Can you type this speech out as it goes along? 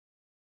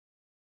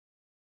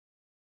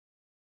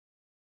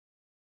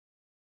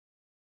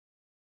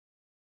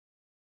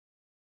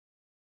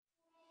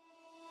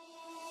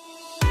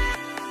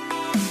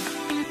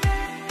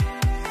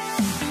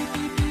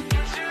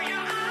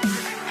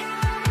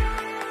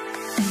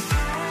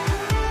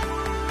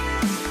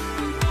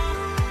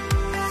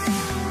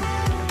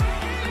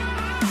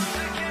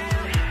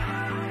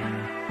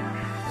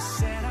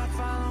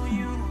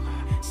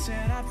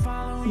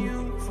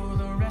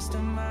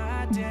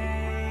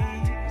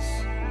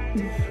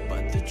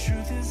But the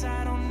truth is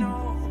I don't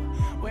know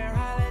where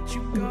I let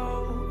you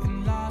go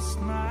and lost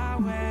my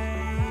way.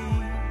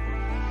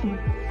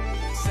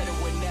 Said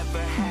it would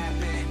never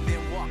happen, then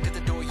walked at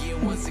the door, yeah,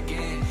 once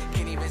again.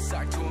 Can't even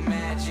start to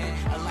imagine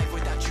a life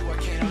without you, I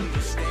can't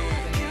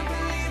understand. Can't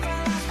believe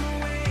I lost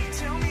my way,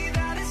 tell me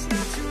that it's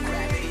not too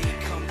late. Gravity,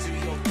 come do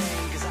your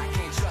thing, cause I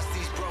can't trust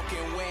these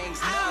broken wings.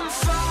 I'm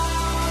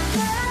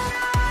falling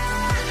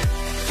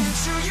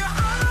into your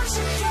arms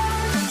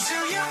again, into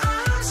your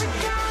arms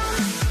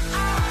again.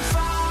 I'm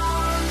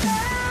falling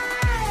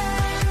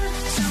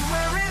to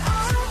where it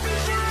all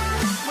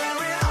began, where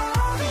it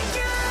all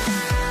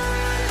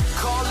began.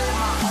 Call it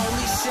my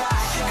only shot,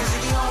 cause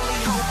you're the only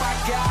hope I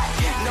got.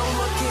 No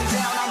looking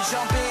down, I'm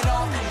jumping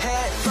off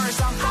head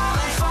first. I'm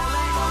falling,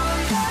 falling,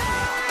 falling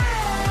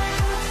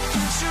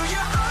into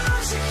your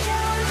arms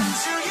again,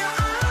 into your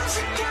arms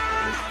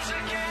again.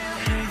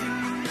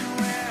 Breathing in the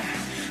air,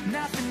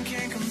 nothing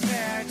can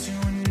compare to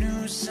a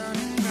new sunrise.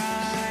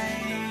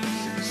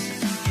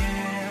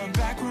 Yeah,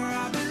 back where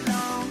I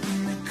belong,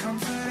 in the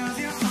comfort of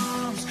your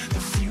arms,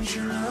 the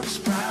future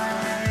looks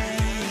bright.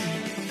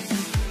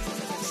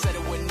 Said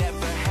it would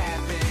never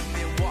happen,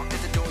 then walked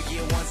at the door,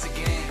 yeah, once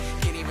again.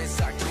 Can't even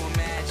start to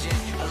imagine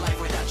a life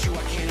without you,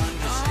 I can't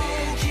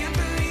understand. Oh, can't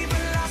believe I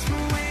lost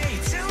my way,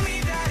 tell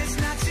me that it's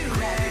not too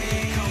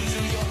late. Gravity, come do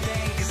your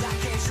thing, cause I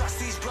can't trust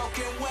these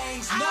broken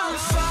wings. No. I'm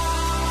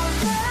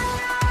falling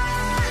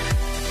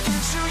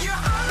into your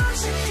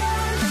arms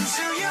again,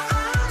 into your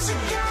arms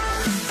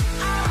again.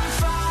 I'm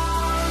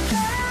falling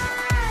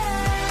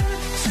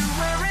to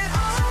where it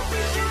all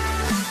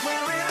began,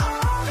 where it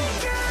all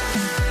began.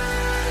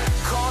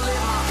 Call it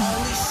my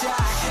only shot,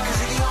 cause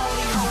you're the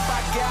only hope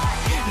I got.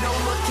 No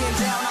looking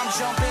down, I'm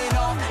jumping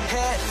off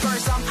head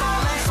first. I'm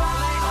falling,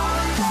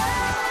 falling,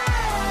 falling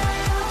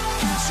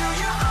into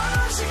your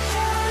arms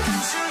again,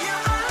 into your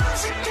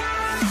arms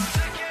again.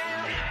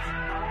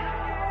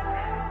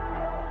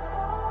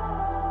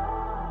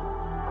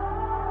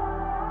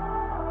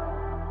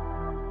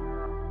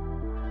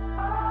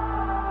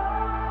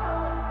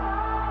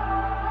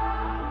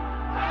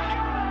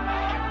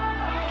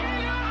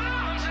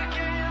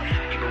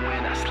 Even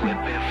when I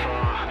slip and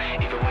fall,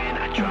 even when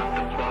I drop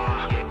the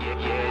ball,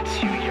 yeah, it's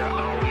you, you're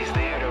always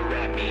there to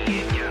wrap me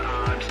in your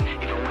arms.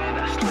 Even when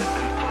I slip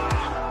and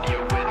fall,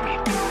 you're with me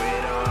through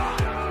it all.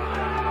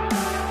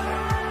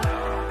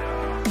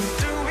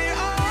 Through it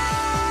all.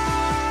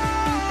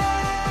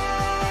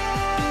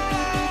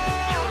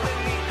 You're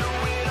with me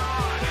through it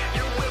all.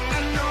 You're with me,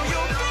 I know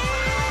you'll be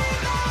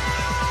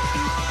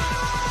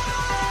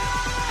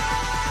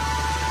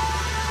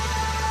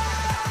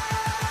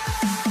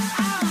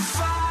I'm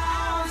falling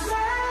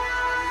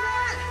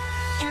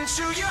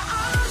into your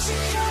arms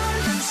again,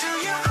 into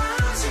your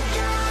arms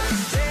again.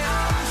 Yeah,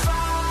 I'm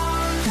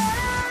falling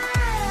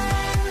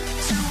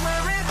to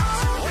where it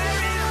all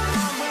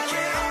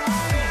began.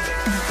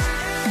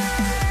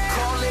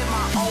 Call it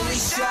my only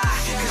shot,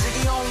 cause you're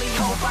the only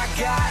hope I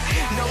got.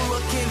 No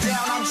looking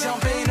down, I'm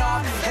jumping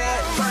off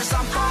head first.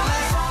 I'm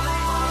falling,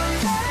 falling,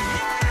 falling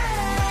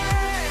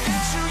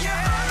into your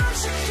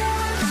arms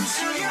again,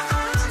 into your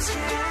arms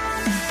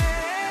again.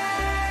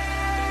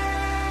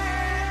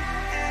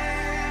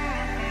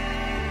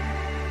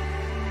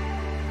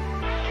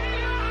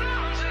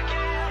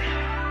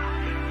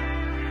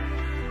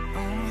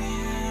 Oh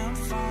yeah, I'm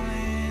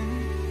falling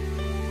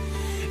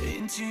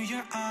into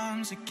your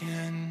arms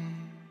again.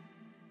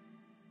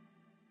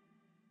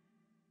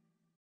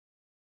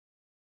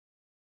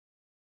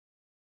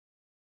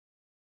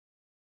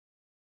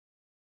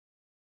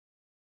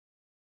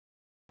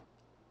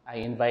 I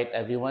invite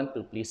everyone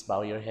to please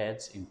bow your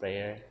heads in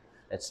prayer.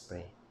 Let's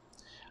pray.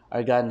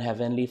 Our God and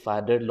Heavenly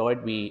Father,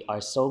 Lord, we are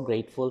so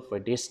grateful for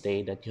this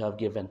day that you have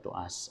given to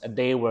us, a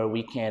day where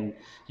we can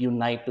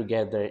unite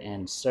together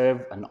and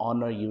serve and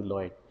honor you,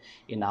 Lord,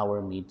 in our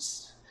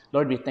midst.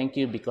 Lord, we thank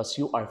you because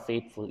you are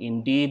faithful.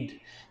 Indeed,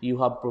 you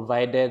have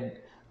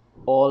provided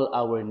all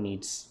our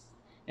needs.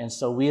 And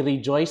so we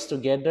rejoice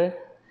together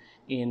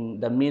in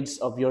the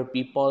midst of your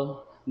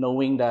people,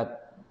 knowing that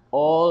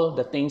all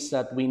the things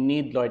that we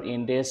need, Lord,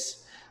 in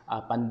this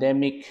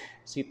pandemic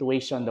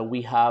situation that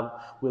we have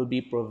will be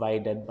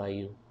provided by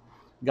you.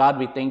 God,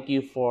 we thank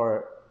you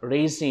for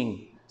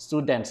raising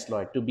students,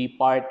 Lord, to be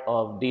part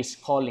of this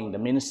calling, the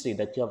ministry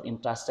that you have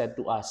entrusted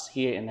to us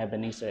here in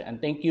Ebenezer. And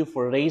thank you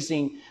for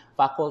raising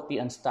faculty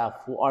and staff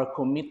who are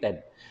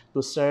committed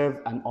to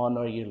serve and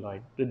honor you,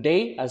 Lord.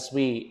 Today, as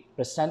we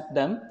present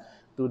them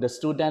to the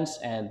students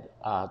and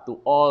to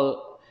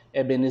all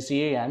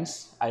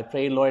Ebenezerians, I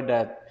pray, Lord,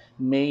 that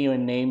may your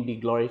name be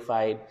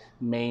glorified,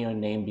 may your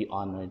name be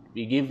honored.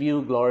 We give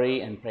you glory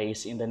and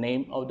praise in the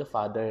name of the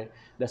Father,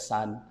 the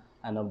Son,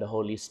 and of the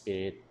Holy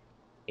Spirit.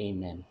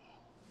 Amen.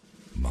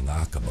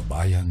 Mga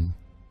kababayan,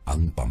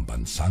 ang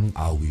pambansang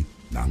awit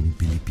ng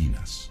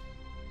Pilipinas.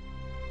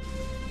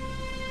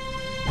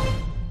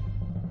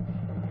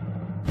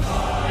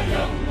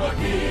 Kayang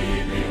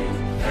mag-ibig,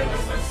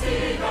 helas ng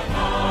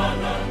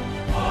sinakalan,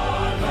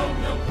 alam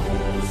ng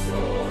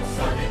puso,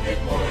 sa dikit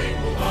mo'y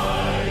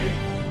buhay,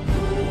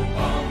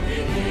 lupang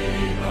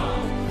hinirang.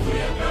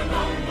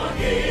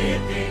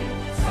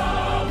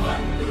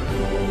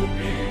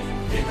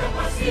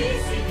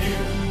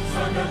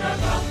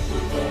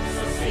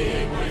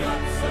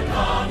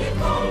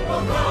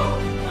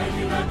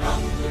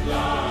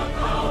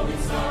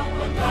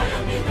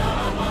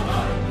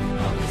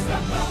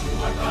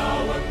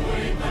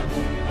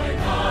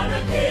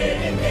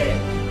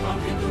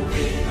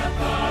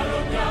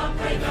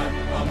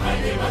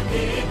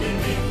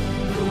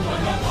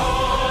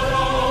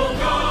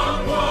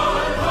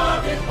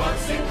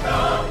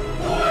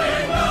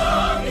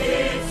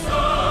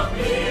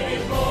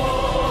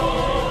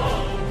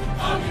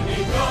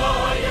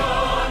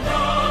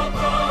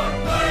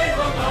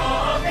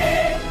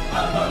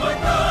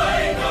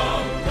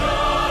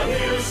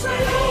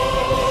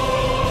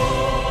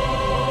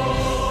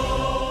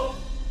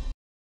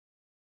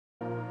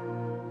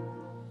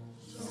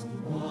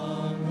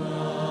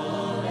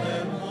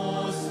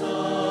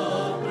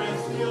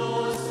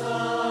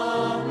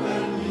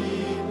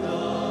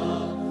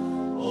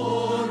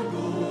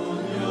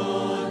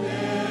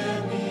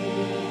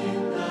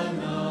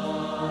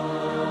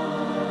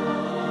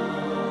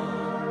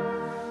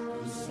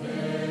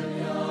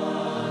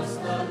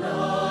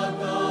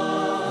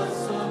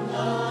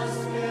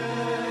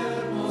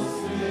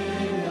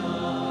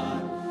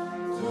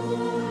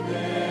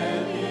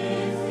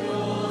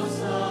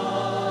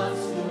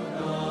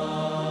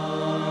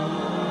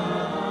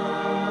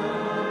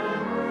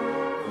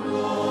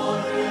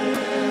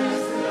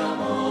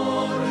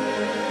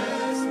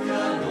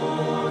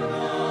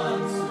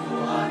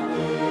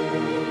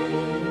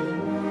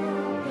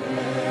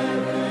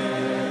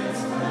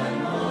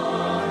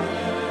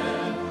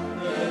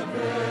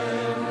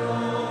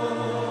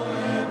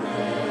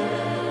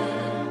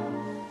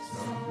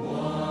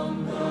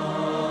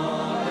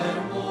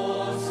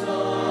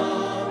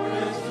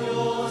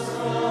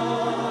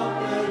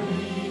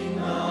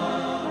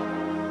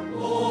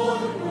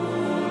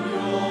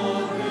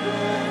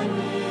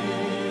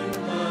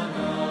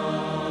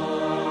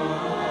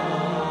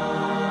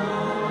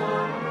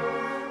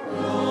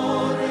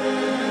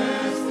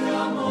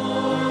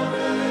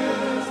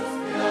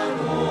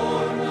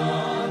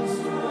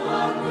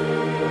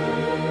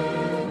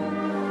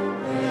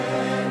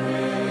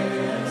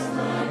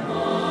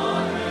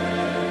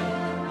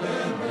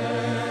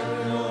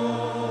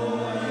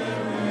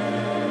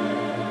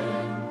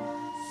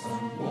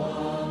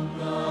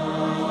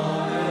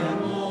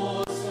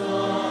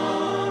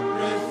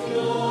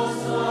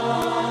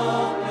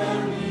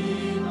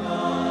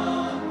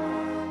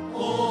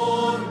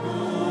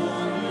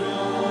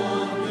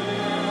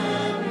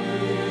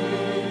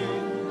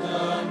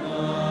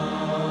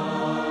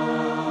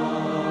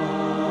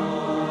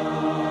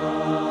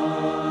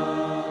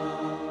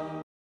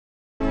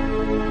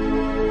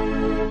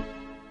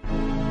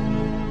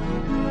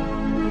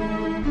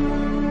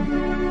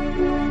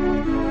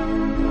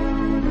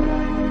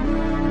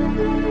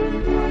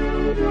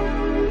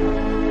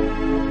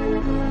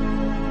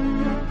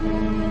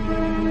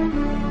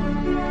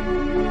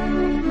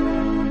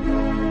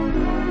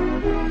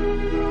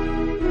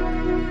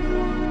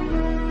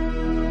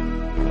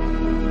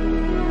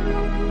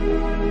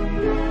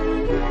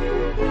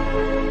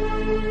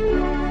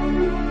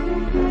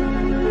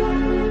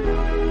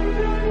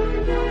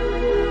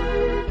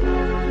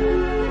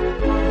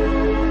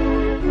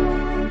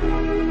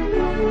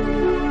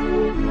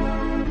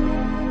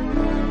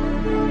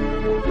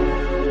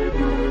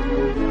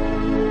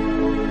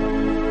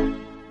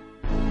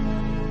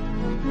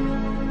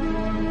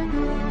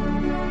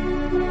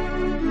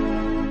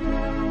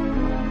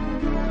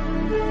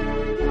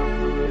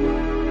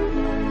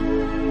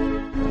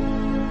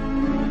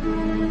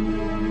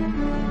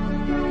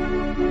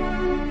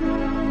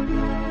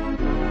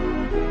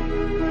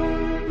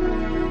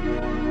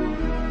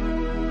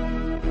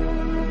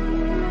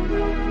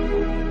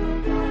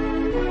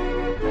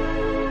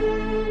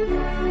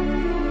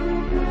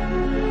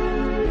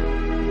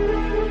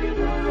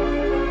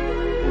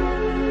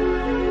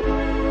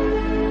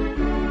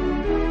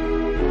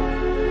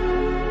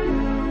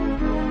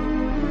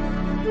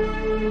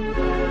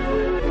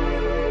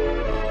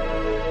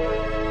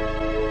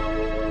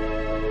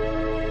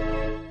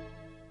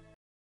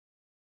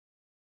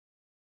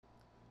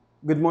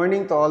 Good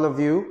morning to all of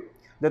you.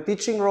 The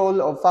teaching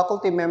role of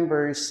faculty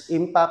members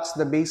impacts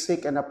the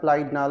basic and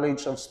applied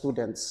knowledge of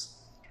students.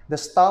 The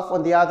staff,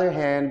 on the other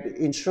hand,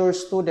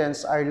 ensures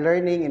students are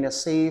learning in a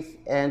safe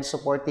and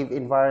supportive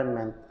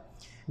environment.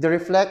 They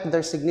reflect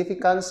their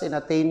significance in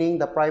attaining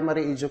the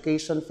primary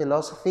education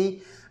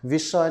philosophy,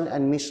 vision,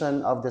 and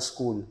mission of the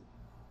school.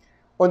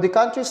 On the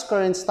country's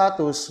current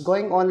status,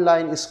 going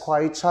online is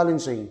quite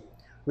challenging.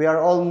 We are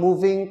all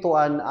moving to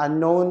an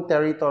unknown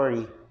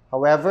territory.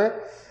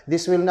 However,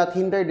 this will not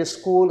hinder the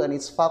school and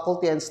its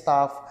faculty and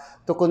staff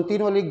to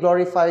continually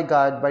glorify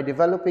God by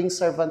developing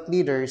servant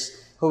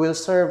leaders who will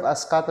serve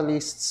as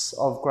catalysts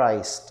of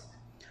Christ.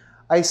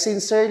 I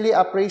sincerely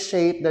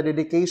appreciate the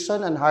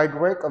dedication and hard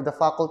work of the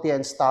faculty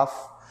and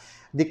staff.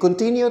 They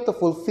continue to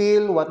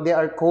fulfill what they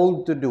are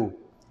called to do.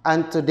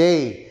 And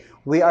today,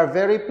 we are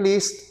very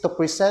pleased to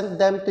present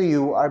them to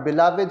you, our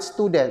beloved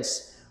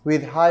students,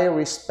 with high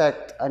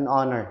respect and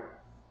honor.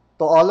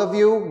 To all of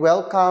you,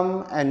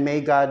 welcome and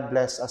may God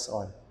bless us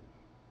all.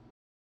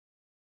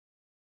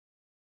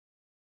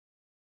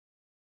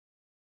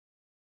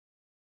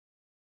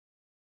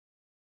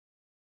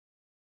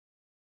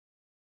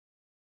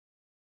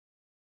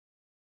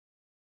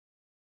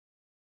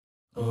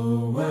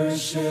 Oh,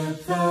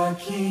 worship the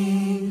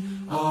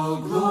King, all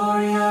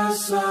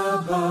glorious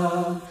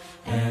above,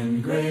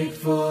 and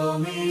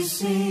gratefully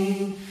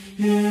sing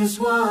His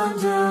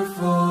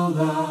wonderful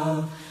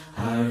love.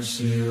 Our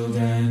shield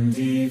and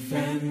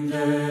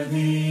defender,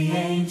 the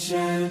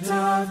Ancient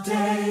of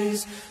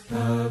Days,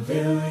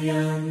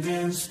 pavilioned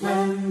in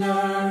splendor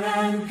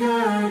and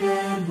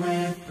girded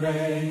with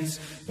praise.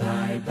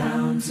 Thy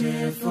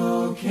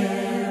bountiful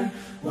care,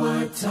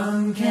 what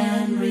tongue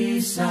can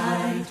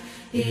recite?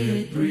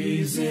 It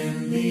breathes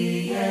in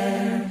the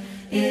air,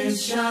 it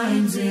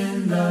shines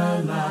in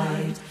the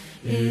light.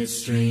 It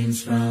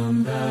streams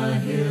from the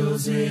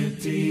hills, it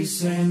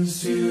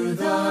descends to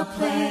the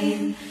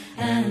plain,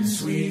 and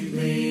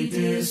sweetly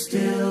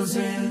distills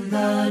in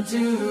the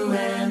dew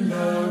and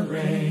the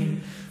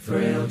rain.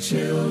 Frail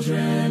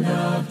children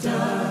of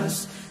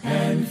dust,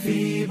 and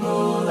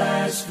feeble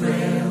as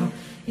frail,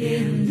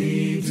 in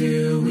thee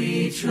do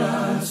we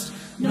trust,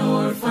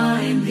 nor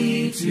find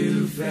thee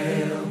to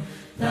fail.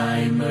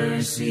 Thy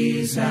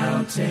mercies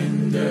how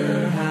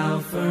tender, how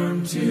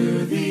firm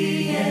to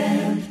the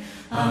end.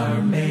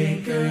 Our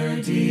Maker,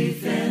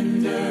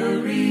 Defender,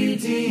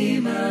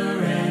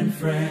 Redeemer, and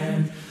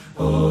Friend.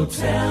 O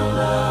tell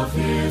of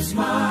His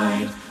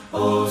might,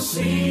 O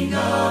sing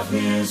of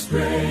His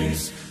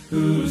grace,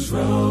 whose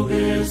robe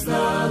is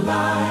the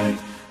light,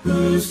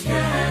 whose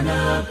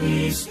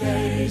canopy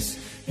space.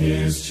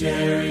 His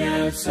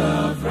chariots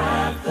of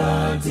wrath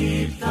the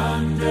deep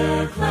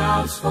thunder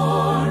clouds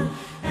form,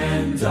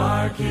 and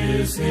dark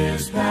is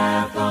His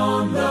path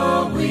on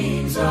the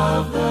wings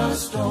of the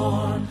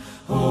storm.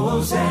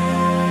 Hosanna,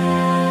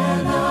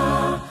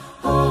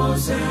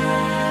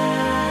 Hosanna,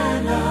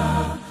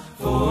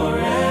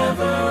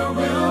 forever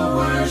we'll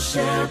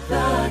worship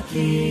the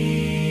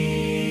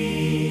King.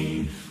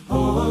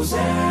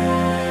 Hosanna,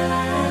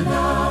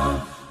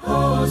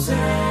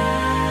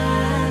 Hosanna,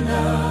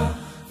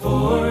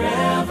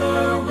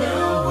 forever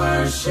we'll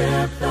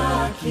worship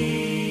the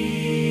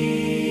King.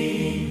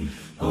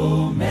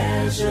 O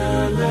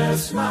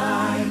measureless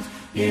might,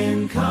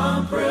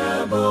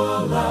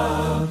 incomparable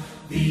love,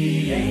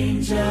 the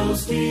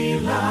angels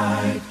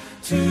delight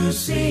to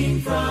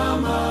sing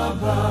from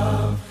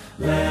above.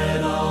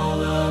 Let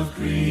all of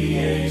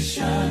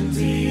creation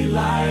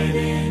delight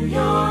in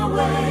your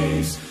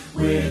ways.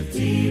 With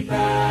deep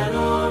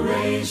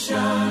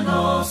adoration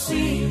all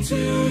sing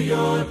to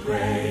your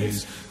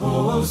praise.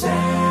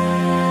 Hosanna,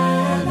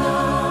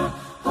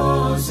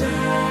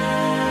 Hosanna,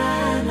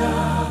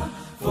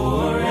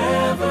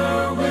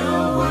 forever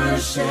we'll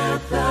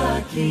worship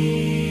the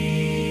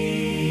King.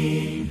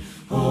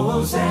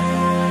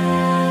 Hosanna,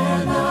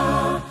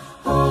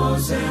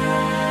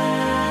 Hosanna,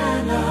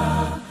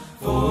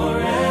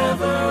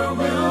 forever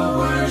we'll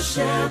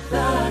worship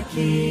the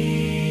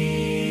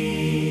King.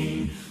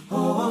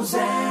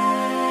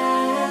 Hosanna,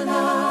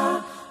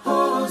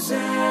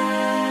 Hosanna,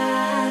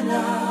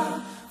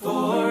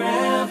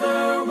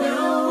 forever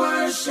we'll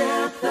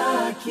worship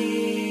the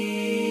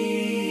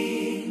King.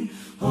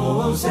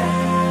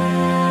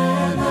 Hosanna,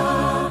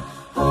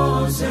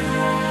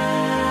 Hosanna,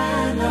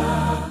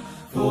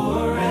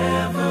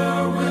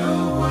 forever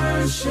we'll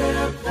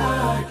worship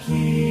the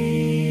King.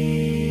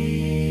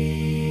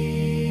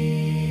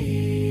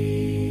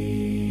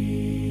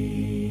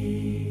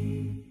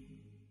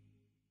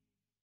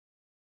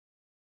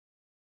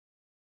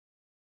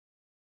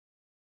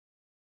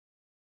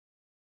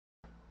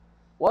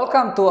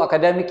 Welcome to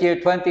academic year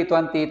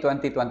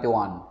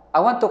 2020-2021. I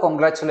want to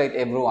congratulate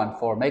everyone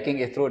for making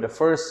it through the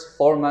first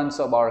 4 months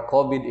of our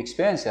COVID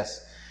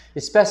experiences,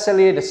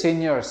 especially the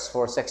seniors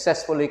for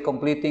successfully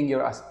completing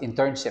your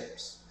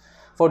internships.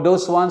 For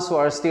those ones who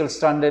are still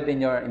stranded in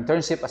your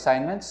internship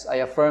assignments, I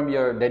affirm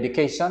your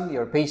dedication,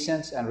 your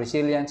patience, and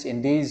resilience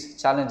in these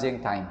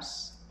challenging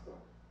times.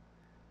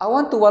 I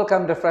want to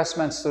welcome the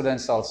freshman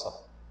students also.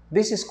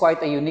 This is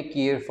quite a unique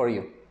year for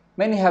you.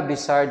 Many have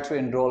desired to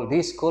enroll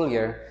this school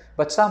year,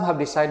 but some have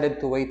decided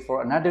to wait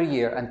for another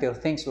year until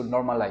things would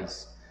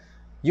normalize.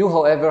 You,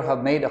 however,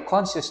 have made a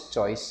conscious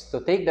choice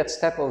to take that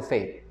step of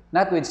faith,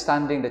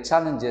 notwithstanding the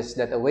challenges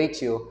that await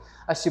you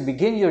as you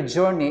begin your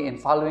journey in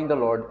following the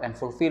Lord and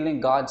fulfilling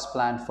God's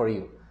plan for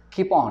you.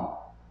 Keep on.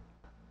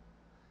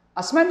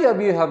 As many of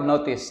you have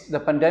noticed, the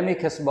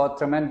pandemic has brought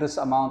tremendous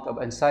amount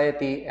of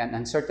anxiety and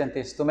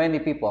uncertainties to many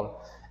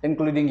people,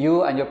 including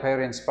you and your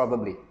parents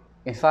probably.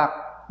 In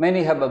fact,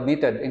 many have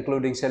admitted,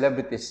 including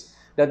celebrities,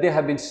 that they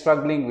have been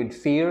struggling with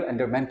fear and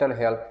their mental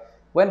health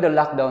when the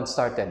lockdown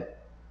started.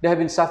 They have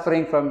been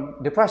suffering from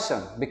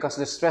depression because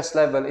the stress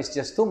level is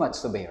just too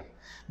much to bear.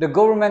 The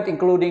government,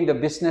 including the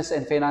business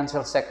and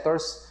financial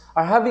sectors,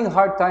 are having a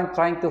hard time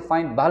trying to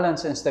find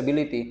balance and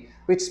stability,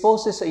 which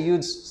poses a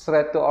huge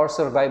threat to our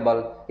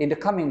survival in the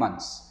coming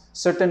months.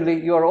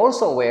 Certainly, you are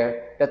also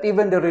aware that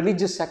even the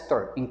religious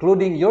sector,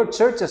 including your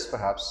churches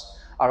perhaps,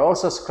 are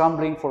also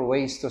scrambling for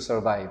ways to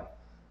survive.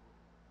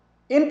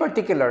 In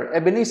particular,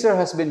 Ebenezer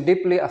has been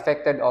deeply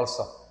affected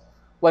also.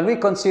 When we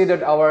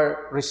considered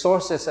our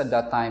resources at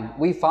that time,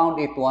 we found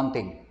it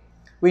wanting.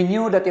 We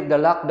knew that if the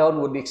lockdown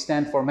would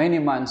extend for many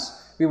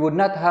months, we would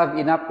not have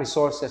enough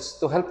resources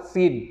to help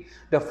feed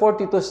the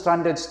 42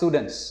 stranded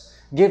students,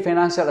 give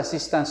financial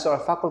assistance to our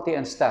faculty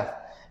and staff,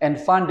 and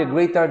fund the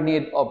greater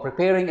need of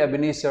preparing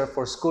Ebenezer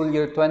for school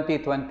year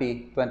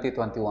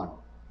 2020-2021.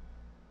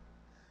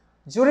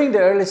 During the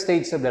early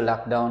stage of the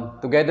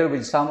lockdown, together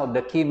with some of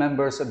the key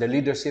members of the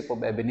leadership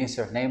of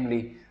Ebenezer,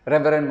 namely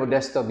Reverend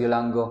Modesto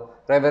Bilango,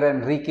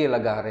 Reverend Ricky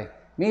Lagare,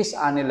 Miss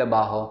Annie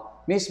Labajo,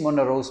 Miss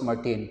Mona Rose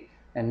Martin,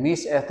 and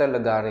Miss Ethel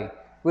Lagare,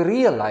 we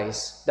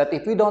realized that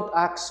if we don't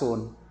act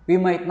soon, we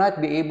might not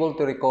be able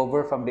to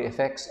recover from the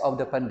effects of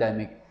the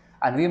pandemic,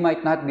 and we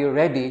might not be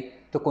ready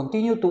to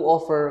continue to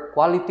offer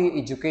quality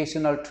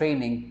educational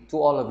training to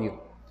all of you.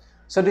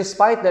 So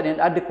despite the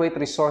inadequate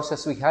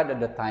resources we had at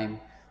the time,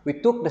 we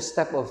took the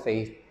step of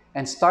faith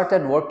and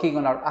started working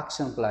on our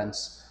action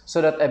plans so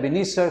that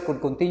Ebenezer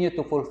could continue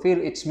to fulfill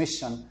its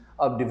mission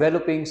of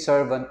developing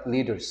servant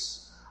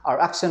leaders. Our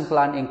action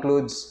plan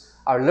includes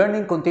our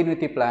learning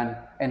continuity plan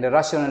and the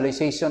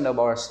rationalization of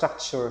our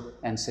structure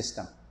and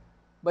system.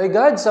 By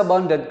God's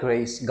abundant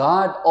grace,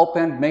 God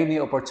opened many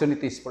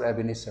opportunities for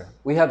Ebenezer.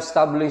 We have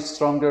established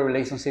stronger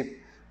relationships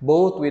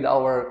both with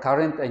our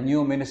current and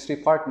new ministry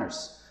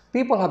partners.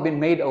 People have been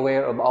made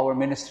aware of our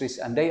ministries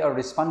and they are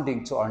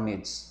responding to our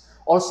needs.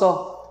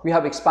 Also, we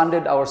have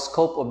expanded our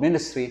scope of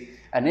ministry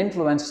and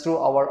influence through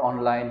our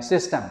online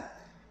system.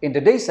 In the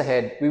days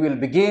ahead, we will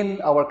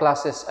begin our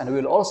classes and we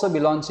will also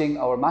be launching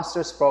our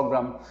master's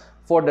program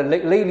for the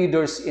lay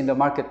leaders in the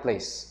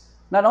marketplace.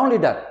 Not only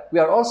that, we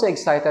are also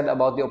excited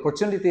about the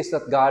opportunities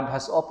that God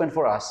has opened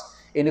for us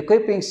in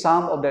equipping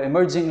some of the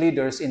emerging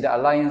leaders in the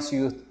Alliance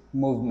Youth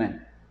Movement.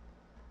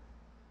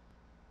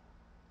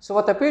 So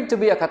what appeared to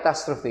be a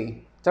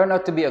catastrophe turned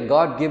out to be a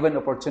God-given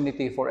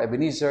opportunity for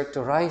Ebenezer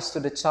to rise to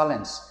the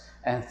challenge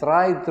and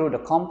thrive through the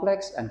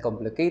complex and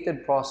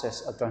complicated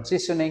process of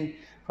transitioning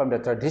from the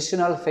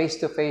traditional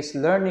face-to-face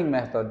learning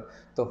method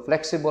to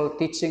flexible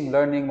teaching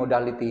learning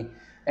modality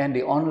and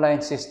the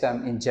online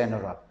system in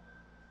general.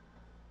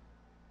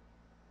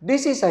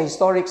 This is a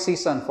historic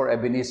season for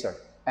Ebenezer,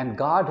 and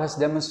God has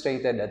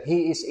demonstrated that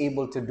He is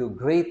able to do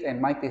great and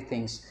mighty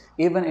things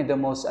even in the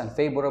most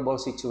unfavorable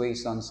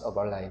situations of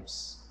our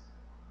lives.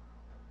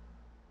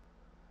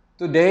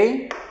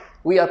 Today,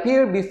 we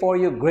appear before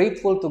you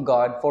grateful to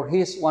God for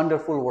His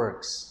wonderful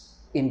works.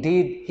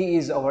 Indeed, He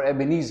is our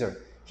Ebenezer.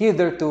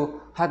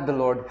 Hitherto hath the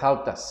Lord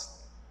helped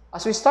us.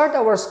 As we start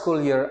our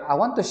school year, I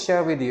want to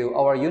share with you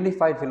our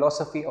unified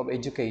philosophy of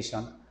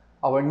education,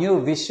 our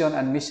new vision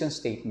and mission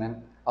statement,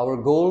 our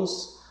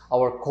goals,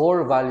 our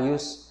core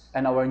values,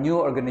 and our new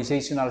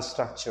organizational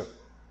structure.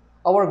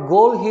 Our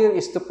goal here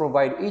is to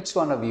provide each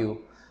one of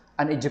you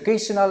an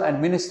educational and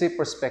ministry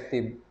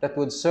perspective that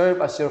would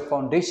serve as your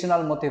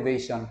foundational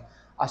motivation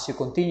as you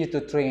continue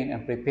to train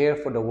and prepare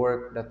for the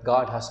work that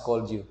God has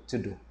called you to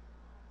do.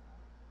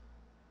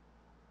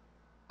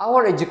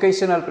 Our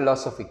educational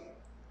philosophy.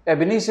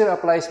 Ebenezer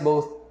applies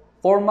both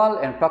formal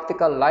and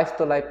practical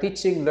life-to-life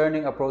teaching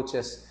learning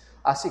approaches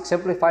as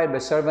exemplified by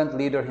servant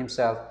leader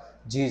himself,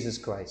 Jesus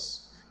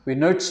Christ. We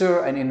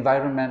nurture an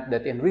environment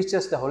that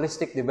enriches the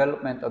holistic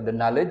development of the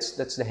knowledge,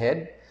 that's the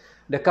head,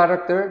 the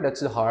character, that's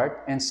the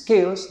heart, and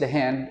skills, the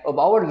hand, of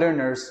our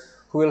learners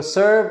who will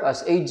serve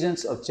as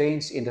agents of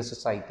change in the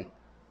society.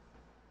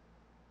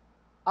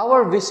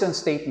 Our vision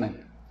statement.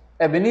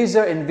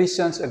 Ebenezer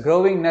envisions a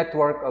growing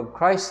network of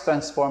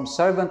Christ-transformed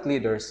servant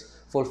leaders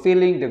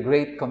fulfilling the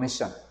Great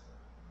Commission.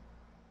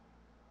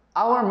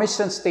 Our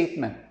mission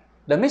statement.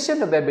 The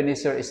mission of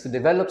Ebenezer is to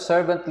develop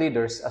servant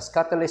leaders as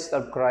catalysts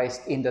of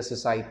Christ in the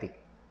society.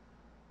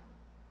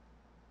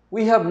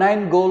 We have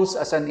 9 goals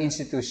as an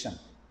institution.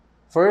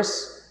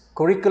 First,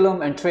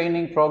 curriculum and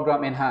training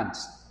program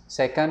enhanced.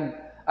 Second,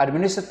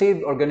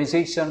 administrative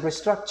organization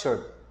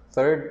restructured.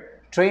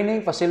 Third,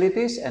 training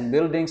facilities and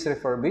buildings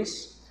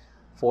refurbished.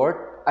 Fourth,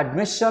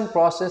 admission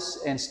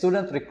process and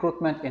student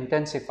recruitment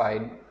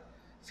intensified.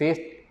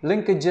 5th,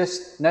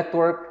 linkages,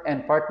 network,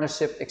 and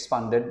partnership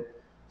expanded.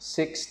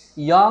 6th,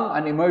 young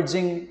and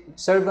emerging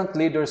servant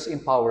leaders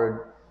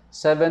empowered.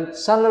 7th,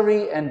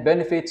 salary and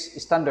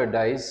benefits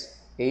standardized.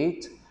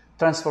 8th,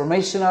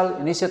 transformational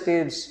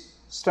initiatives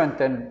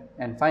strengthened.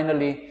 And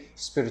finally,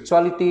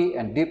 spirituality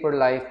and deeper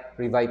life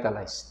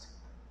revitalized.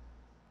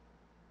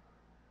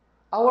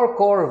 Our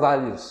core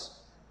values.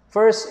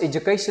 First,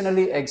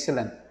 educationally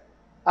excellent.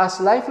 As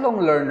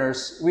lifelong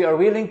learners, we are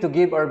willing to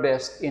give our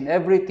best in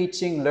every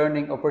teaching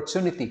learning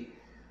opportunity.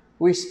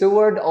 We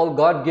steward all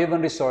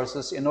God-given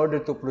resources in order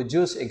to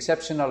produce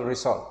exceptional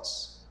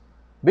results.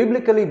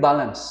 Biblically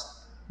balanced.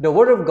 The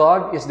Word of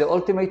God is the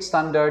ultimate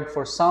standard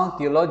for sound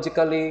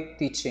theologically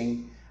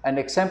teaching and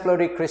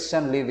exemplary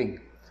Christian living.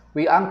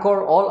 We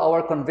anchor all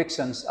our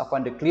convictions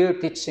upon the clear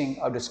teaching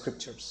of the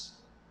Scriptures.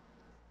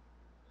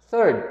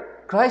 Third,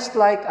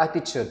 Christ-like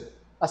attitude.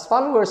 As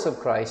followers of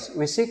Christ,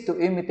 we seek to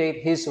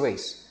imitate His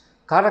ways.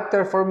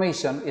 Character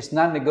formation is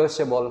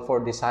non-negotiable for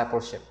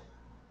discipleship.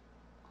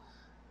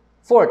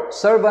 Fourth,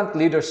 servant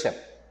leadership.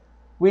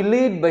 We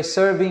lead by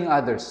serving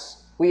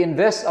others. We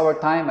invest our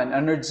time and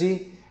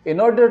energy in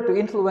order to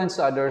influence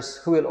others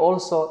who will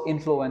also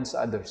influence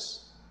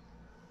others.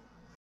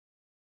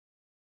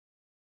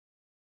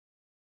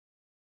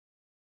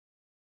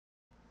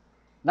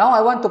 Now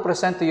I want to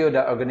present to you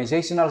the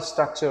organizational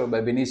structure of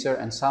Ebenezer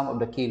and some of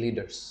the key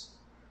leaders.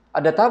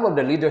 At the top of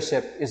the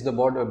leadership is the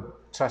Board of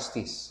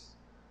Trustees.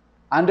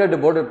 Under the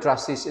Board of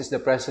Trustees is the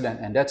President,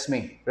 and that's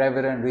me,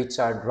 Reverend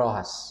Richard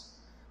Rojas.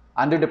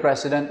 Under the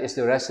President is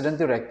the Resident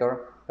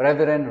Director,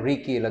 Reverend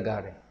Ricky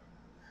Lagare.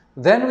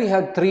 Then we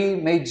have three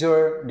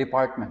major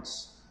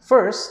departments.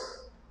 First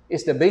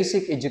is the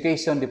Basic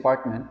Education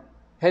Department,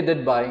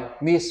 headed by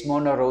Miss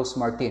Mona Rose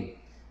Martin.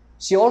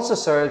 She also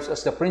serves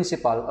as the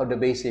principal of the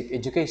Basic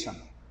Education.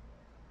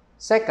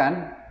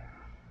 Second,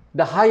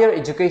 the Higher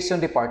Education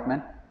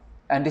Department,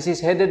 and this is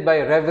headed by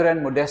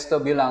Reverend Modesto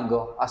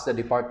Bilango as the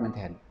department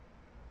head.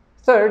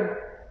 Third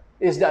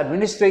is the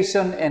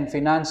Administration and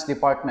Finance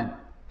Department,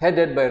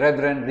 headed by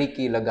Reverend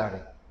Ricky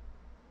Lagare.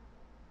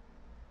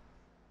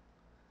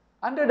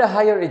 Under the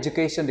Higher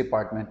Education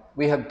Department,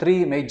 we have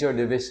three major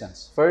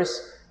divisions.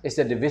 First is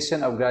the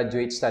Division of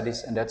Graduate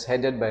Studies, and that's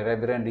headed by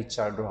Reverend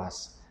Richard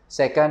Rojas.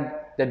 Second,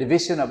 the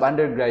Division of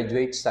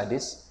Undergraduate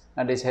Studies,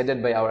 and is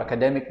headed by our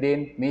Academic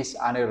Dean, Miss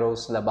Anne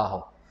Rose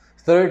Labajo.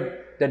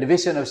 Third, the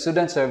Division of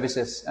Student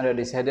Services, and it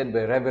is headed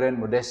by Reverend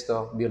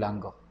Modesto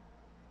Bilango.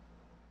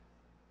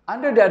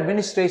 Under the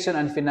Administration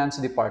and Finance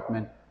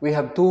Department, we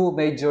have two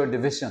major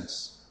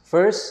divisions.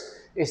 First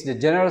is the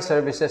General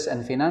Services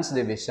and Finance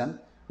Division,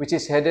 which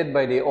is headed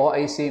by the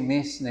OIC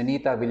Miss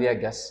Nenita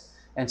Villegas.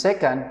 And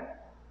second,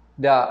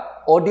 the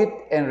Audit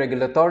and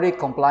Regulatory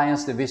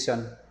Compliance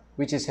Division,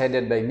 which is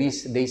headed by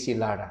Miss Daisy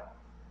Lara.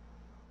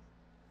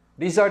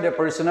 These are the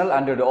personnel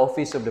under the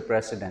Office of the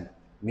President.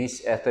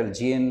 Miss Ethel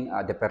Jean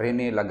De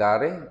Perini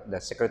Lagare,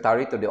 the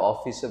Secretary to the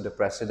Office of the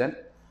President.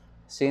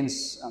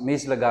 Since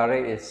Miss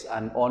Lagare is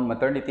on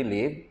maternity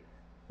leave,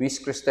 Miss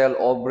Cristel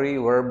Aubrey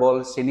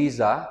Verbal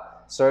Siniza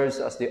serves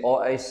as the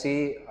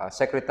OIC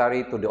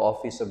Secretary to the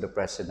Office of the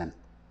President.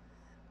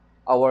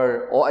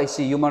 Our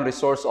OIC Human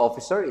Resource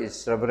Officer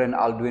is Reverend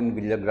Aldwin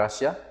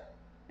Villagracia,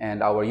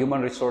 and our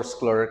Human Resource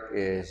Clerk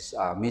is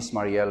Miss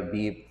Mariel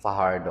B.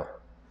 Fajardo.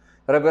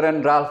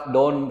 Reverend Ralph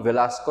Don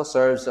Velasco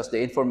serves as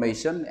the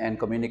Information and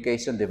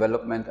Communication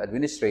Development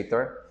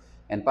Administrator,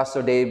 and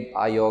Pastor Dave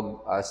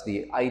Ayog as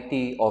the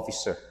IT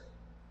Officer.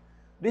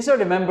 These are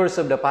the members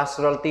of the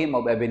pastoral team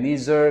of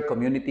Ebenezer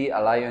Community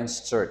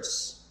Alliance Church.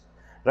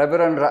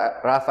 Reverend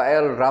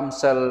Rafael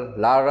Ramsel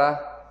Lara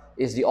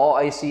is the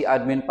OIC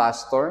Admin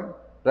Pastor.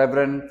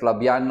 Reverend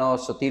Flaviano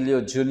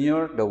Sotilio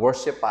Jr., the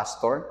Worship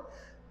Pastor.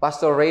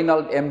 Pastor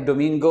Reynald M.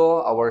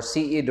 Domingo, our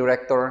CE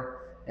Director,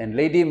 and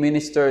Lady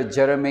Minister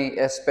Jeremy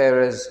S.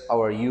 Perez,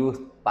 our Youth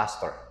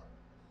Pastor.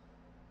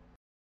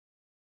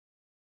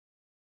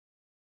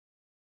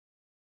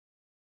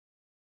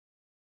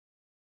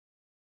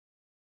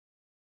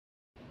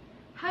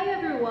 Hi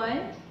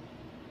everyone!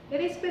 It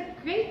is with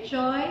great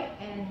joy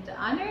and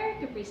honor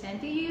to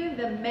present to you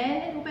the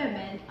men and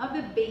women of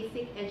the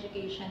Basic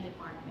Education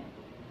Department.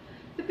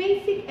 The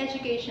Basic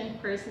Education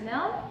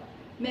personnel,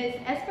 Ms.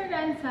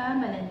 Esperanza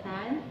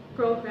Manantan,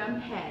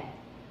 Program Head.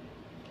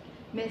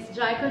 Ms.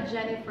 Jaiko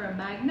Jennifer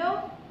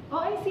Magno,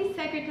 OIC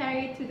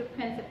Secretary to the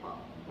Principal.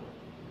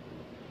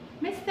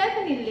 Ms.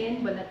 Stephanie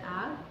Lynn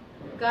Balatag,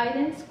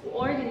 Guidance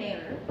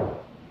Coordinator.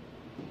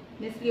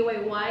 Ms.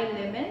 Liway Y.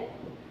 Limon,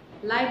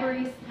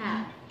 Library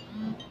Staff.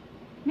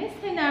 Ms.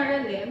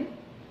 Henara Lim,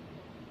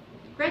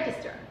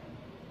 Register.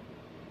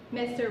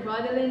 Mr.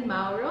 Rodelin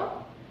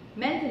Mauro,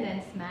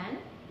 Maintenance Man,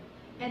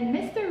 and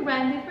Mr.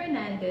 Randy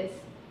Fernandez,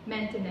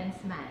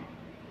 Maintenance Man.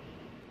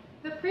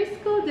 The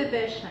Preschool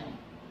Division,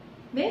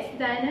 Ms.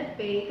 Dana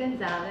Faye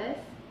Gonzalez,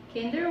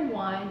 Kinder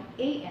 1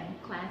 AM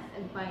Class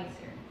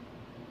Advisor.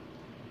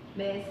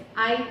 Ms.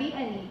 Ivy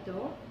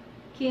Anito,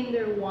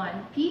 Kinder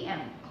 1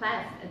 PM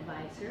Class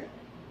Advisor.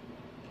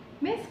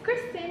 Miss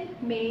Kristen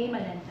May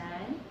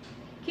Malantan,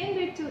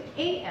 Kinder 2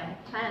 AM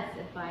Class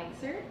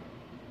Advisor,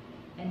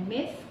 and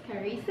Miss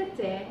Carissa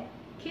Te,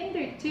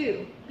 Kinder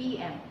 2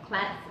 PM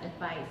Class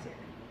Advisor.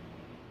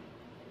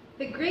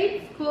 The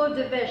Grade School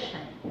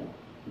Division,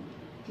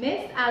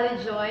 Miss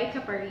Alijoy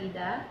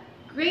Caparida,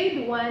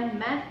 Grade 1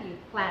 Matthew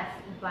Class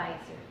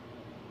Advisor.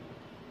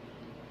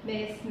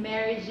 Miss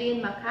Mary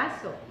Jean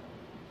Macaso,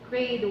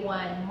 Grade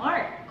 1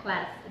 Mark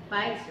Class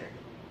Advisor.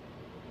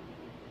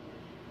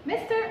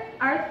 Mr.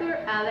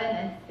 Arthur Allen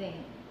and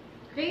Singh,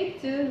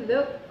 Grade 2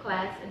 Luke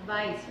Class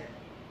Advisor.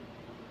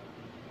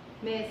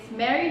 Miss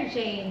Mary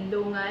Jane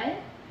Lungan,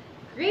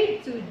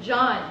 Grade 2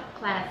 John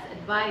Class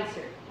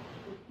Advisor.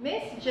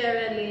 Miss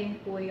Geraldine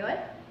Puyot,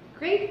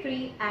 Grade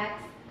 3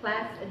 Acts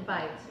Class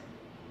Advisor.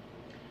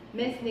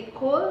 Miss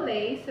Nicole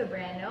Lay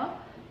Sobrano,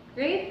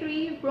 Grade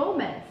 3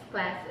 Romance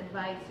Class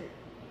Advisor.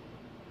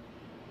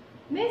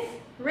 Miss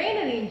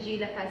Reynalyn G.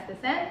 Lacasta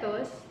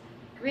Santos,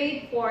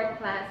 Grade 4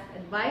 Class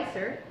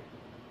Advisor.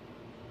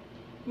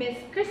 Miss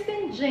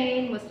Kristen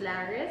Jane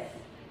Muslares,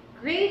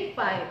 Grade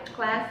 5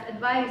 Class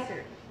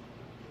Advisor.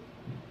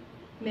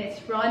 Miss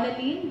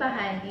Ronaline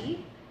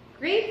Bahandi,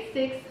 Grade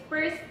 6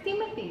 1st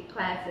Timothy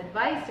Class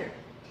Advisor.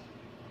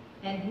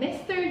 And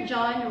Mr.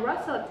 John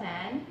Russell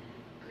Tan,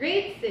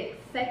 Grade 6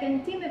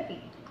 2nd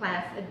Timothy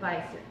Class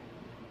Advisor.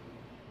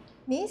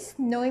 Miss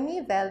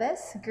Noemi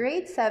Velez,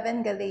 Grade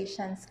 7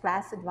 Galatians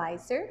Class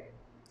Advisor.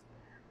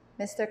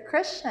 Mr.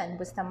 Christian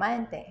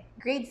Bustamante,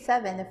 Grade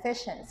 7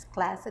 Ephesians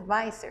Class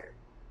Advisor.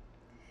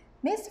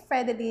 Miss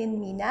Fredeline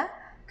Mina,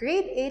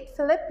 Grade 8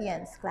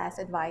 Philippians Class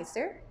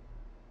Advisor.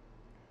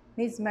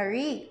 Ms.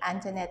 Marie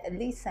Antoinette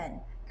Elisan,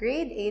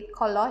 Grade 8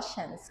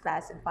 Colossians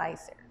Class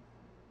Advisor.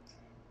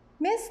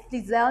 Miss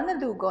Lizelle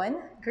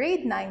Nalugon,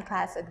 Grade 9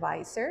 Class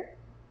Advisor.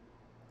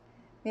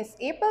 Miss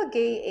April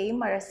Gay A.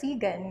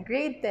 Marasigan,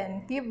 Grade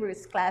 10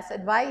 Hebrews Class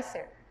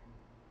Advisor.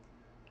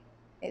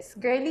 Miss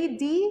Girly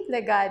D.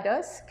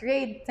 Legados,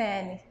 Grade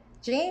 10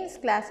 James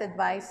Class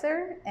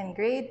Advisor and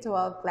Grade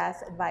 12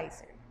 Class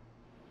Advisor.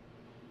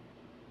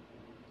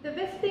 The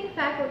visiting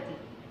faculty,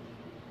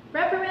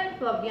 Reverend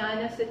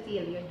Flaviano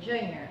Sotilio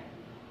Jr.,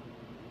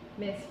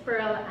 Miss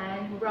Pearl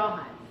Ann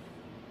Rojas,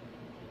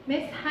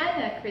 Miss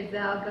Hannah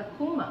Crizel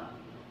Gakuma,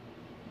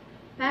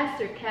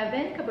 Pastor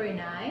Kevin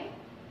Cabernay,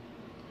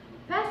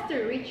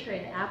 Pastor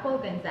Richard Apple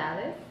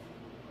Gonzalez,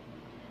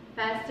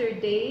 Pastor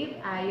Dave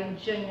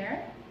Ayong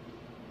Jr.,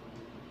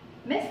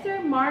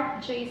 Mr.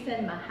 Mark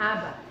Jason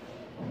Mahaba,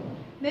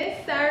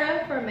 Miss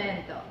Sarah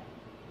Fermento,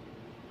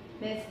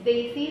 Miss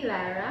Daisy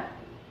Lara,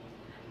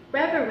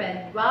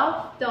 Reverend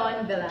Ralph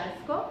Don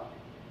Velasco,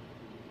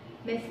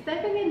 Miss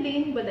Stephanie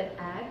Lynn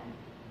Bulatag,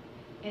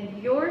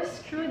 and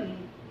yours truly,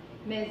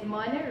 Ms.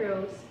 Mona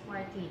Rose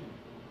Martin.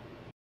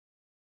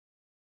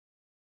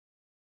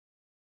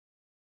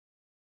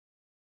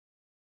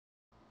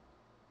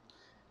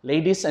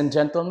 Ladies and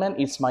gentlemen,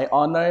 it's my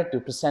honor to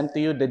present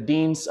to you the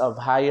Deans of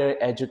Higher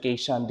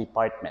Education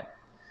Department.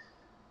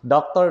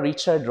 Dr.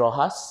 Richard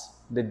Rojas,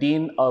 the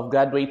Dean of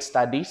Graduate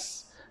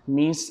Studies,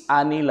 Ms.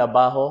 Annie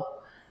Labajo,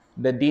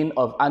 the Dean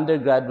of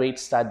Undergraduate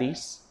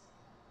Studies,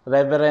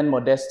 Reverend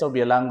Modesto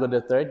Biolango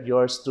III,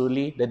 yours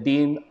truly, the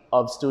Dean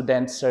of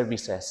Student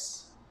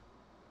Services.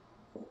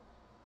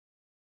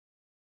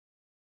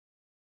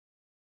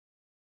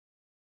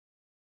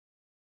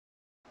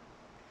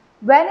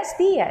 Buenos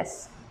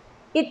dias!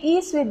 It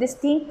is with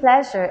distinct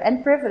pleasure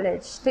and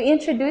privilege to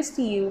introduce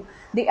to you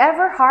the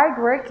ever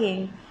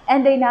hard-working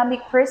and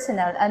dynamic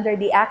personnel under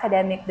the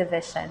Academic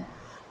Division.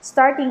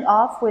 Starting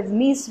off with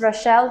Ms.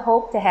 Rochelle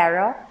Hope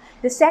Tejero,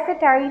 the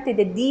Secretary to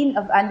the Dean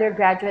of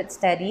Undergraduate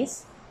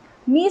Studies,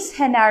 Ms.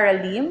 Henara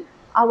Lim,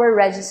 our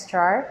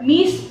Registrar,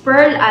 Ms.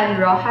 Pearl Ann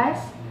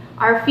Rojas,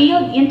 our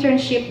Field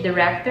Internship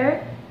Director,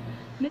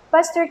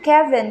 Pastor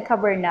Kevin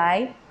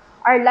Cabernay,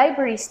 our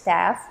library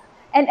staff,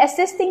 and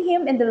assisting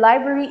him in the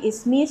library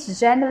is Ms.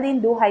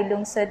 Jeneline Duhay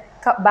Lungsod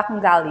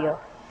Bacangalio.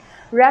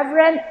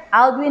 Reverend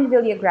Aldwin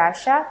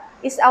Villagracia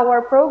is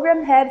our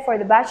program head for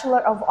the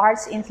Bachelor of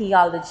Arts in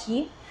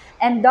Theology,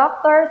 and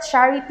Dr.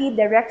 Charity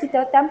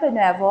Direcito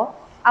Temponuevo,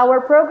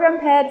 our program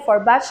head for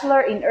Bachelor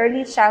in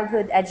Early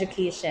Childhood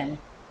Education.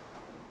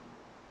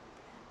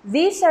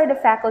 These are the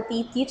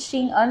faculty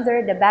teaching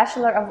under the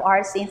Bachelor of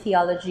Arts in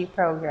Theology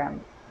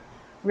program.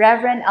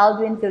 Reverend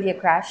Aldwin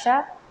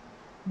Villagracia,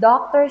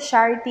 Dr.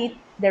 Charity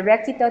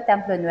Direcito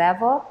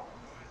Temponuevo,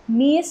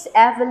 Ms.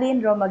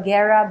 Evelyn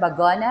Romaguera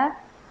Bagona,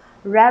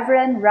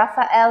 Reverend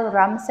Rafael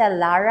Ramsel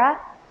Lara,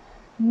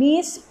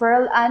 Ms.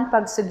 Pearl Ann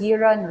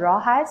Pagsugiron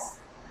Rojas,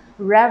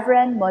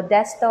 Reverend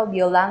Modesto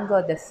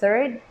Biolango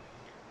III,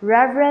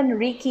 Reverend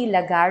Ricky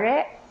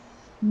Lagare,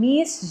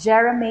 Ms.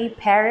 Jeremy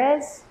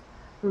Perez,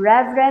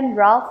 Reverend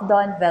Ralph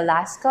Don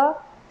Velasco,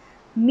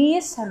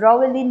 Ms.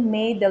 Rowelyn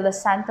May de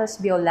los Santos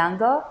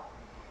Biolango,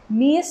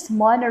 Ms.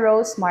 Mona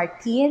Rose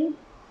Martin,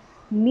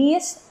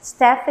 Ms.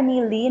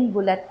 Stephanie Lynn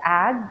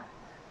Bulatag,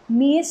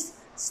 Ms.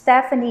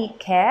 Stephanie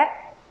Ke,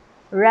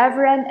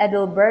 Reverend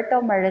Adalberto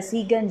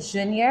Marasigan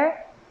Jr.,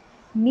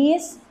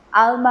 Ms.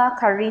 Alma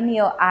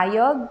Carino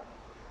Ayog,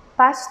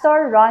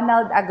 Pastor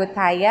Ronald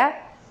Agutaya,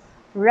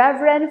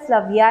 Reverend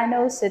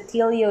Flaviano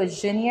Sotilio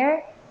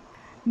Jr.,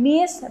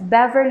 Miss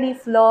Beverly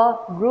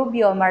Flo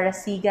Rubio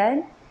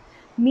Marasigan,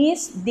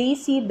 Miss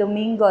Daisy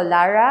Domingo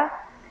Lara,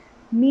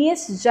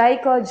 Miss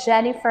Jaiko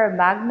Jennifer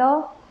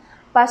Magno,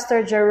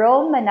 Pastor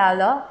Jerome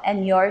Manalo,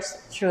 and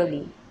yours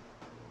truly.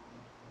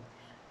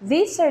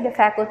 These are the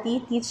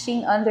faculty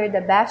teaching under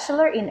the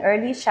Bachelor in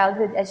Early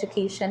Childhood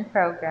Education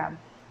program.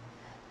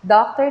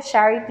 Dr.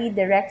 Charity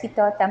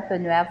Direcito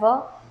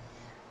Tamponuevo,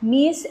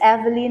 Miss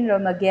Evelyn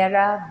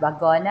Romaguera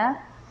Bagona,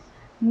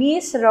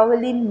 Miss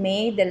Rowelyn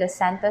May de los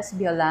Santos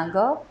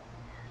Biolango,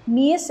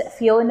 Miss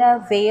Fiona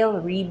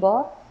Vale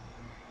Ribo,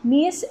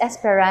 Miss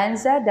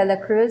Esperanza de la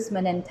Cruz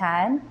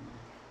Manantan,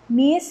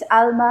 Miss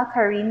Alma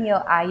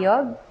Carino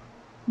Ayog,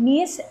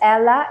 Miss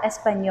Ella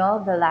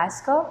Español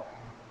Velasco,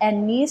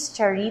 and Miss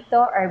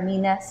Charito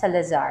Armina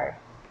Salazar.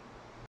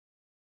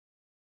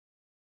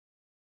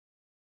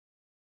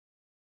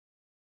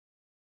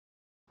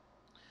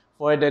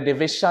 For the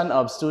Division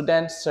of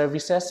Student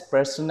Services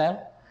Personnel,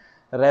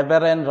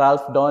 Reverend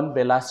Ralph Don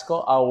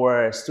Velasco,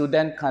 our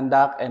Student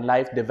Conduct and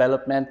Life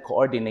Development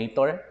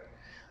Coordinator,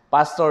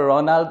 Pastor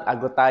Ronald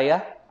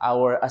Agutaya,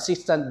 our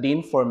Assistant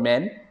Dean for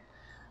Men,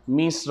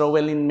 Miss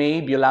Rowelyn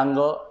May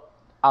Biolango,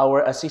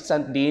 our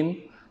Assistant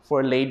Dean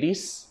for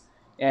Ladies,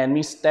 and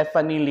Miss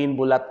Stephanie Lynn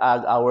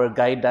Bulatag, our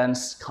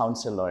Guidance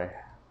Counselor.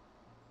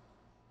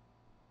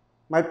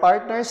 My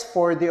partners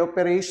for the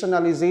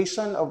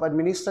operationalization of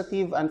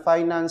administrative and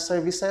finance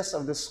services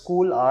of the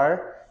school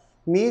are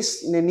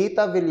Miss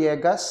Nenita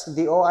Villegas,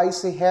 the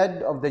OIC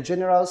Head of the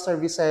General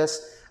Services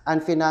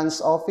and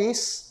Finance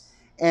Office,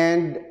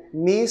 and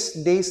Miss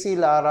Daisy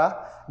Lara,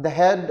 the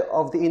Head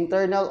of the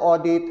Internal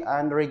Audit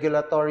and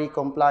Regulatory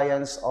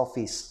Compliance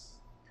Office.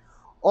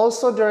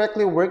 Also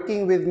directly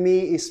working with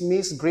me is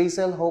Miss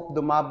Grazel Hope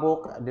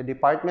Dumabok, the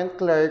Department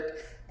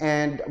Clerk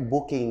and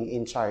Booking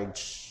in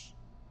charge.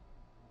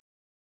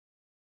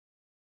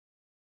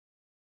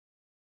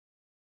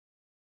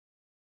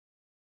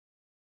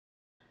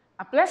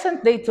 A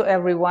pleasant day to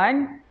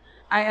everyone.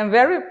 I am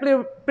very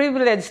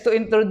privileged to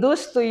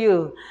introduce to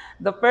you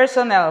the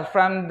personnel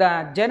from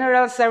the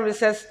General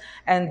Services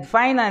and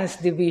Finance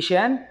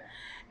Division.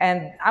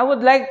 And I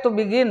would like to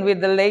begin with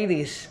the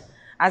ladies.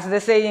 As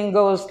the saying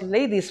goes,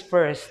 ladies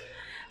first.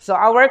 So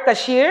our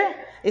cashier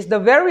is the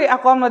very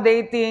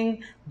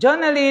accommodating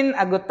Jonaline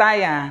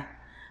Agutaya.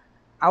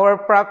 Our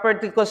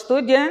property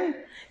custodian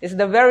is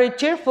the very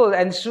cheerful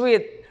and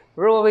sweet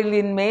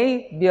Rowelyn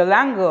May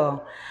Biolango.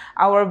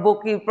 Our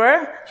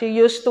bookkeeper, she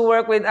used to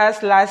work with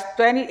us last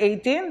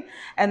 2018,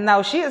 and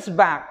now she is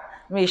back,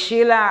 Miss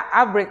Sheila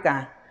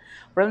Abrica.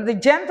 From the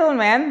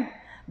gentlemen,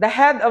 the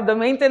head of the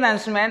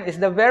maintenance men is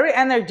the very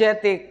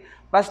energetic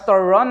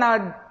Pastor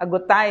Ronald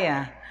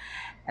Agutaya.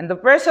 And the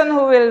person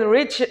who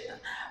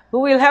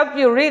will help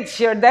you reach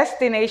your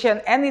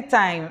destination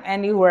anytime,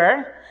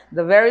 anywhere,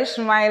 the very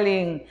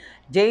smiling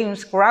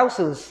James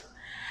Krausus.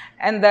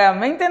 And the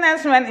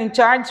maintenance men in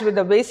charge with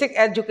the basic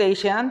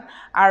education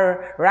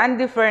are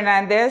Randy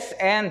Fernandez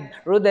and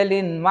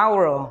Rudelin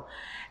Mauro.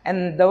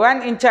 And the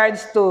one in charge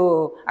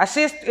to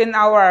assist in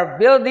our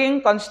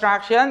building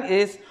construction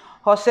is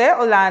Jose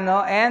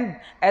Olano and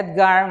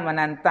Edgar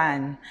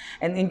Manantan.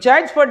 And in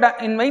charge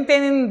in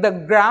maintaining the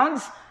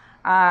grounds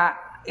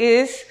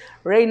is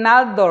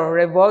Reynaldo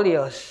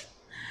Rebolios.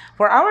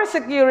 For our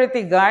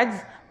security guards,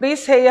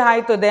 please say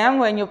hi to them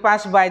when you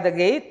pass by the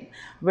gate.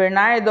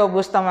 Bernardo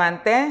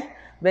Bustamante,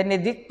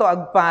 Benedicto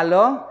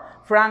Agpalo,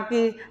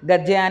 Frankie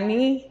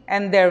Gadiani,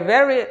 and they're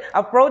very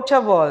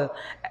approachable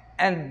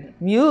and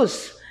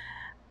muse,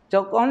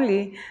 joke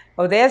only,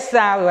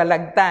 Odessa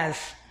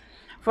Walagtas.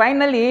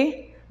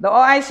 Finally, the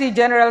OIC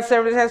General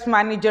Services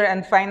Manager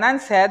and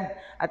Finance Head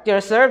at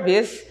your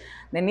service,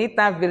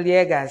 Nenita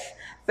Villegas.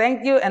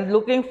 Thank you and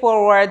looking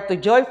forward to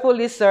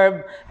joyfully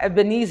serve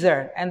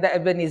Ebenezer and the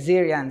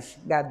Ebenezerians.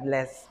 God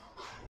bless.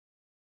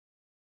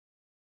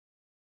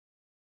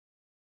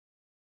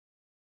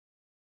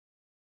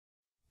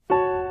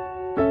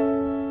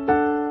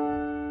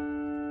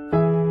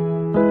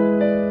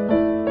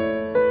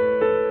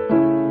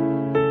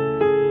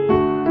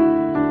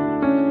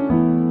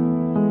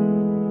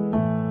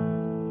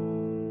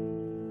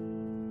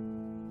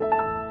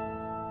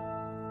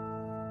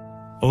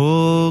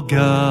 O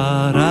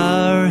God,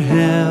 our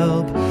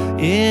help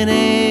in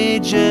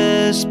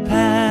ages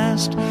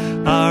past,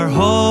 our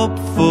hope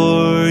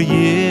for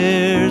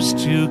years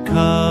to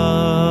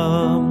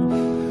come,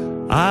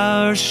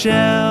 our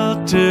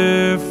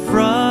shelter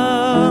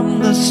from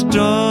the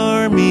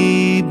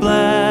stormy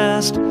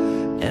blast,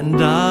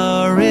 and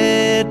our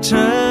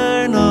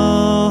eternal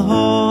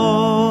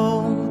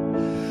home.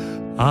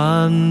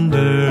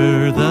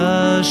 Under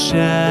the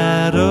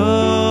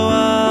shadow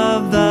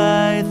of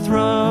thy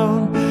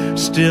throne,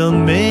 still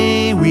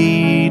may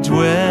we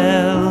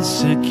dwell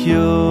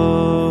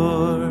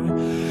secure.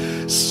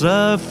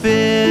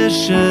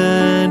 Sufficient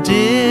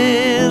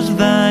is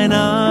thine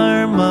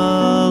arm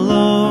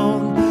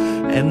alone,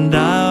 and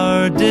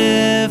our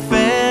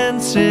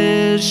defense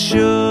is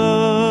sure.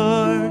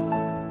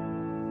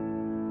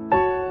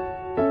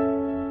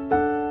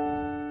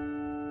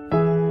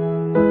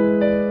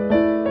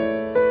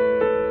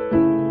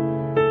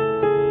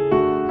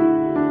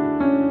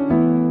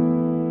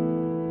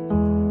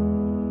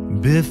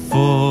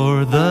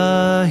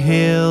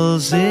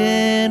 hills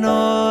in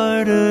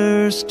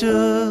order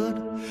stood,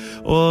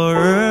 or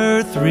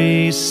earth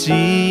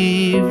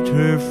received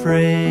her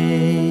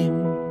frame.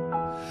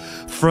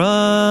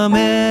 From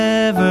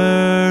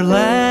everlasting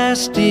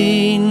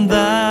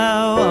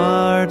thou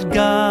art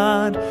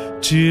God,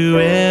 to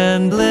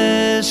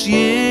endless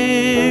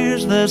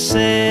years the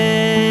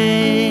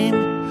same.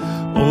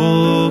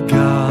 O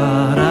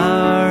God,